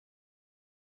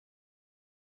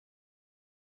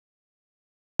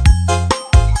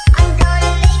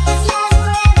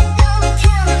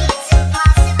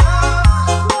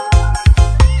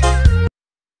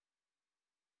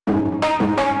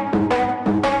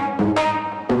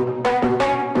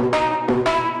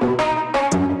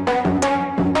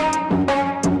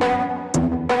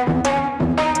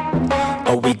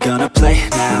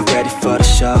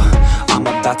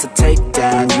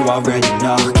already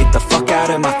know. Get the fuck out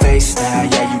of my face now,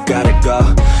 yeah, you gotta go.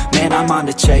 Man, I'm on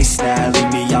the chase now,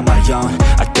 leave me on my own.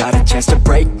 I got a chance to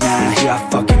break now, here I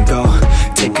fucking go.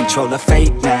 Take control of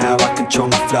fate now, I control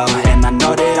my flow. And I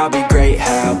know that I'll be great,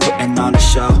 how, putting on a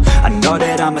show. I know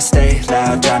that I'ma stay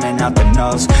loud, drowning out the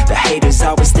noise. The haters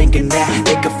always thinking that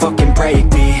they could fucking break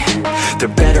me. They're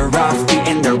better off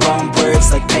eating their own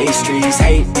words like pastries.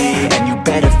 Hate me, and you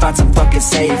better find some fucking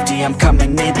safety. I'm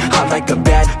coming in hot like a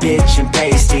bad bitch and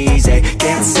pasties. They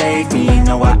can't save me,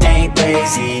 no I ain't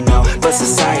lazy, no. But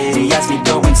society has me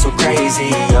going so crazy,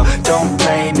 yo. Don't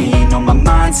blame me, no my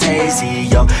mind's hazy,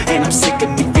 yo. And I'm sick of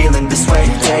me feeling this way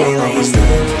daily. I'll always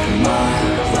live my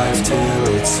life till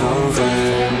it's over,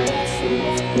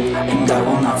 and I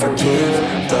will not forgive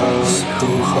those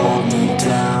who hold me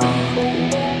down.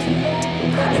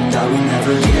 And I will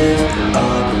never give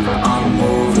up, I'm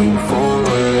moving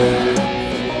forward.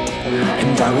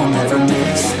 And I will never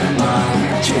miss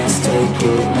my chance, take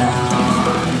it now.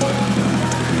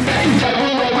 And I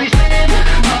will always live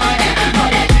my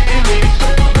life till it's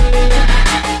over.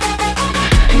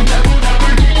 And I will not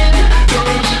forgive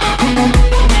those who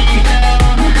hold me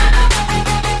down.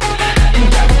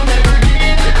 And I will never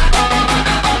give up,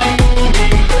 I'm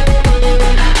moving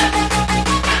forward.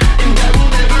 And I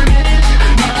will never miss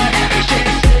my chance,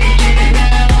 take it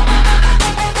now.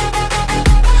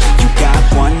 You got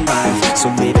one life, so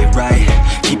live it right.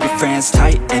 Keep your friends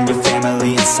tight and your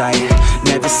family in sight.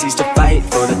 Never cease to fight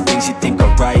for the things you think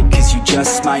are right, cause you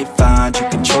just might find you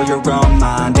control your own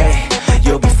mind, eh?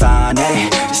 You'll be fine, eh?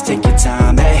 Just take your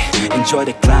time, eh? Enjoy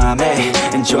the climb, eh?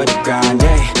 Enjoy the grind,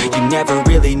 eh? You never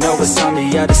really know what's on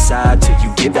the other side till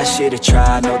you give that shit a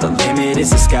try. Know the limit is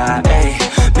the sky, eh?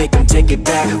 Make them take it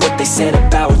back, what they said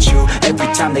about you. Every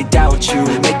time they doubt you,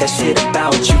 make that shit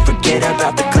about you. Forget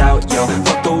about the clout, yo.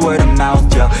 Fuck the word of mouth,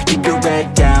 yo. Keep your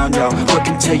head down, yo. Work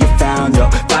until you're found, yo.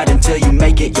 Fight until you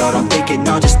make it, yo. Don't think it,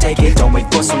 no, just take it. Don't wait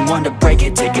for someone to break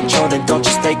it. Take control, then don't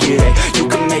just take it, eh? You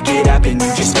can make it happen,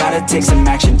 you just gotta take some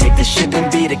action. Take the ship and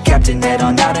be the captain. Head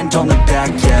on out and don't look back,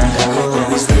 yeah. I will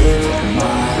always live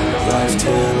my life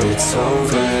till it's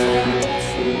over,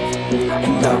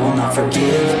 and I will not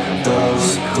forgive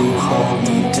those who hold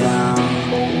me down.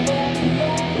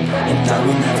 And I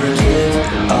will never give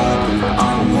up,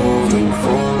 I'm moving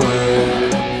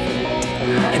forward.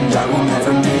 And I will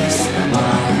never miss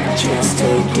my chance,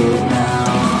 take it now.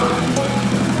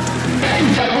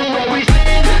 And I will always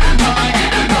live my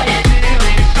life till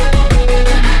it's over.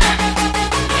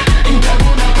 And I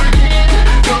will not forgive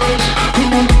those who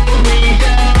hold me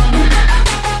down.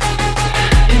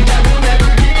 And I will never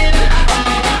give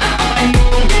up, I'm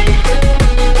moving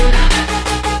forward.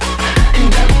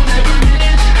 And I will never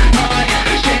miss my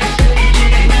chance, take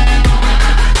it now.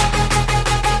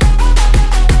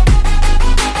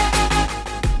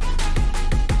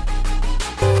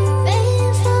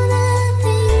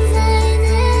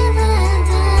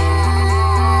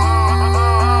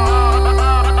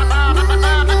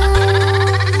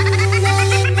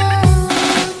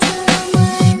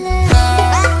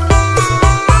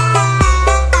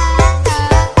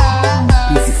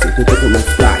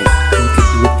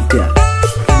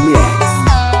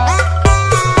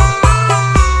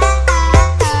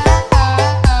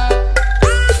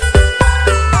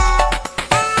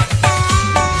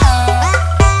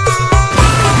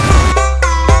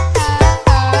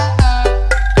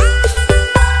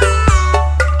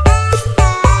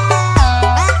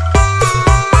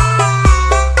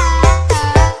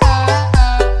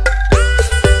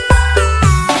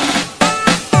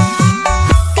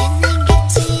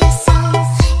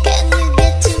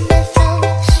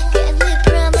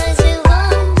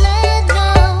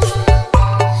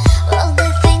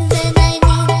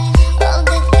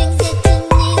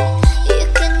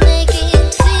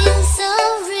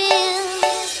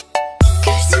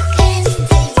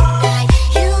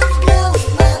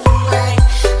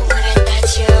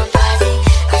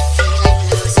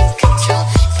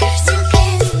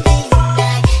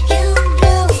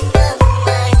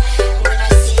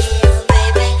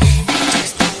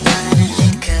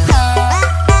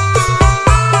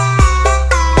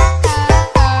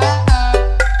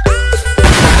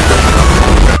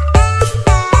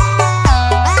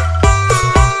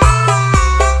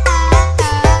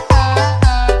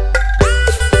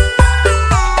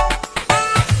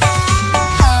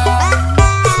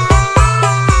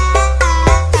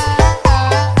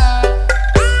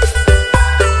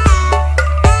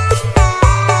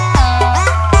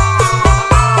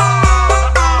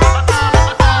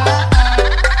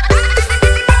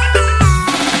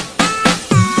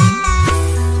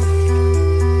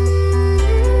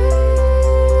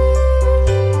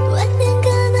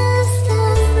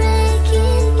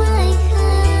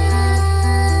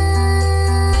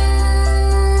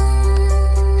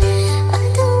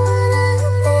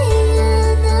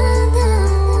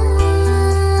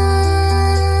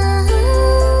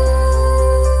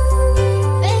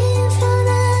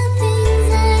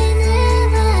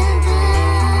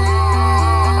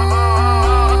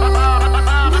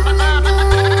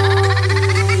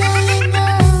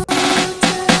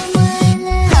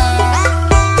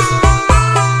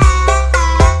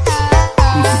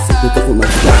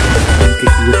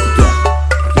 titik 2